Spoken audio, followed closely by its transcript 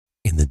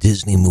the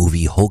Disney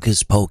movie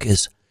Hocus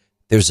Pocus,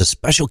 there's a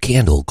special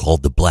candle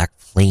called the Black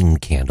Flame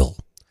Candle.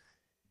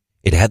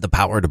 It had the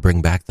power to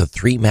bring back the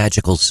three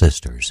magical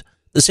sisters,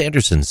 the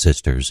Sanderson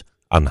sisters,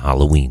 on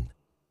Halloween.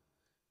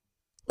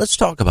 Let's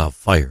talk about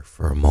fire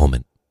for a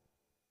moment.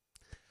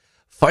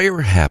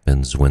 Fire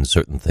happens when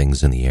certain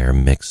things in the air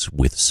mix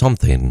with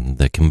something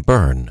that can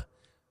burn,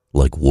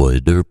 like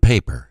wood or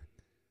paper.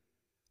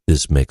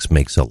 This mix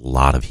makes a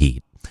lot of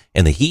heat,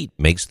 and the heat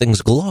makes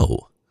things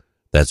glow.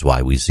 That's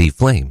why we see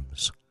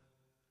flames.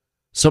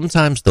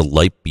 Sometimes the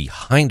light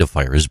behind a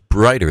fire is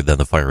brighter than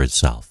the fire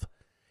itself,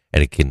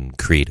 and it can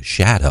create a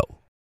shadow.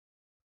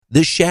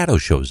 This shadow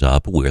shows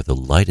up where the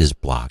light is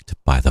blocked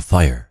by the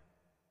fire.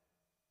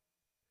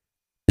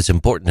 It's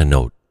important to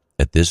note,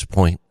 at this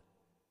point,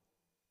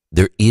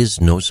 there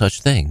is no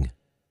such thing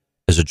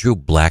as a true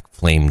black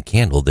flame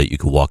candle that you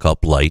can walk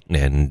up light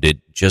and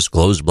it just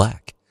glows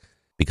black,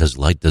 because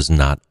light does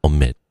not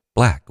emit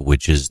black,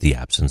 which is the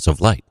absence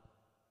of light.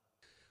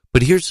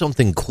 But here's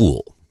something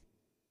cool.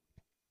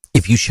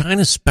 If you shine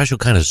a special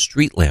kind of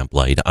street lamp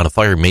light on a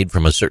fire made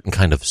from a certain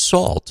kind of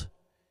salt,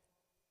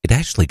 it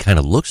actually kind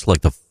of looks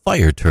like the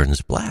fire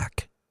turns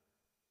black.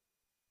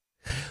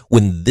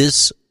 When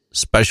this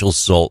special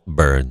salt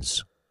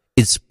burns,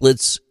 it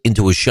splits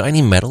into a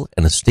shiny metal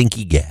and a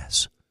stinky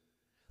gas.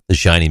 The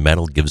shiny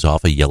metal gives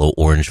off a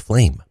yellow-orange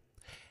flame,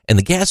 and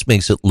the gas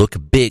makes it look a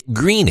bit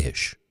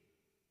greenish.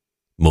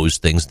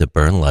 Most things that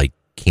burn, like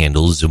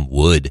candles and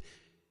wood,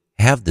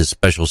 have this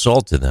special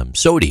salt in them,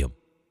 sodium.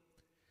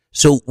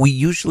 So we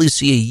usually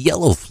see a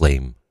yellow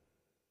flame.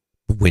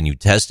 But when you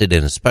test it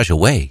in a special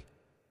way,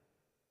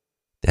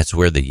 that's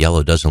where the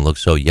yellow doesn't look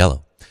so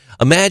yellow.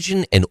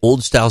 Imagine an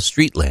old-style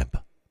street lamp,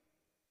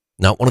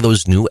 not one of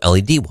those new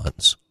LED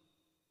ones.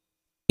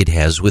 It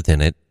has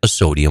within it a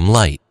sodium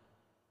light.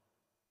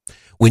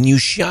 When you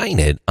shine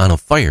it on a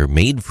fire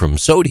made from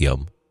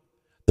sodium,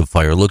 the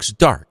fire looks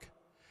dark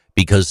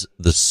because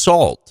the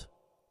salt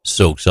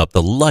soaks up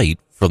the light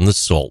from the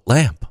salt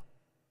lamp.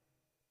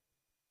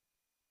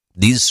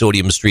 These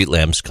sodium street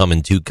lamps come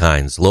in two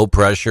kinds, low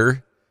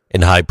pressure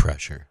and high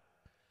pressure.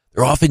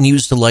 They're often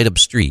used to light up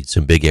streets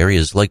in big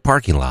areas like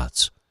parking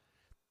lots.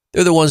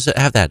 They're the ones that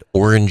have that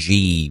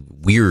orangey,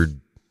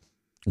 weird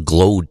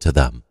glow to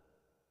them.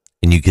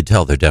 And you could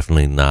tell they're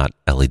definitely not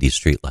LED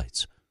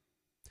streetlights.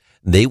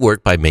 They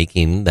work by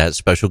making that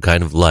special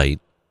kind of light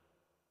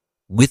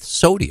with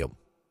sodium.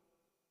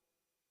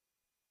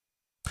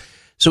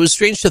 So it's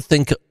strange to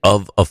think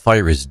of a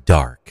fire as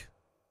dark,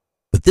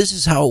 but this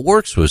is how it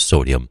works with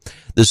sodium.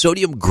 The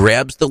sodium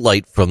grabs the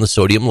light from the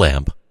sodium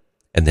lamp,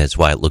 and that's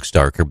why it looks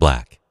dark or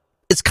black.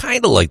 It's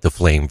kind of like the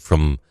flame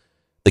from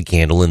the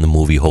candle in the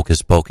movie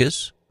Hocus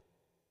Pocus,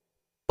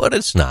 but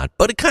it's not,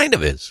 but it kind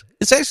of is.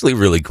 It's actually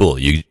really cool.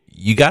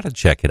 You got to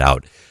check it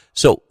out.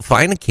 So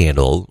find a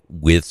candle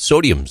with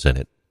sodiums in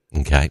it,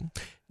 okay?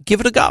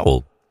 Give it a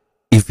go.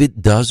 If it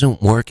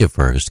doesn't work at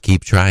first,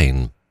 keep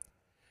trying.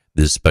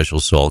 This special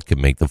salt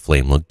can make the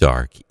flame look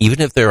dark, even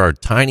if there are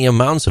tiny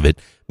amounts of it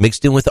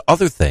mixed in with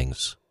other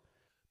things.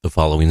 The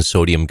following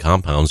sodium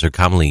compounds are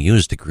commonly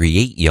used to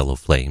create yellow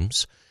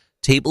flames: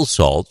 table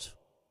salt,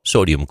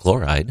 sodium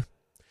chloride,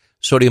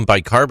 sodium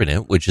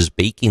bicarbonate, which is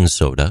baking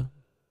soda,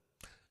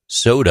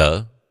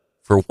 soda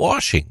for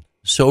washing,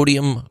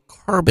 sodium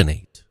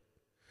carbonate,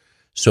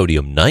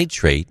 sodium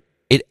nitrate.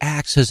 It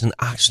acts as an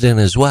oxidant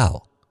as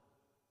well.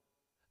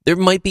 There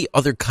might be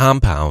other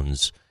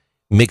compounds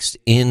mixed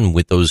in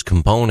with those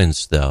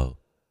components, though.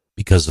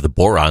 Because of the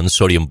boron,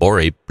 sodium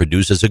borate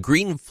produces a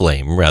green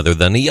flame rather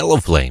than a yellow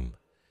flame.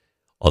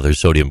 Other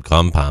sodium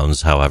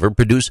compounds, however,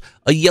 produce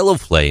a yellow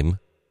flame,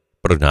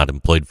 but are not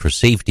employed for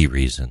safety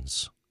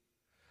reasons.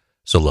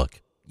 So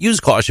look,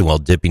 use caution while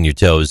dipping your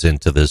toes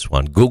into this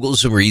one. Google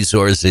some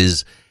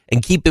resources,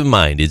 and keep in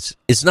mind,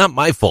 it's not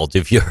my fault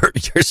if you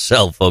hurt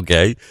yourself,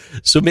 okay?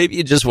 So maybe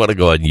you just want to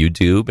go on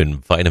YouTube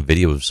and find a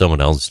video of someone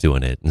else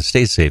doing it, and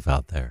stay safe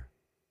out there.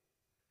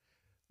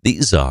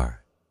 These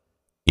are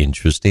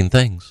Interesting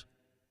Things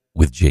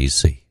with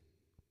JC.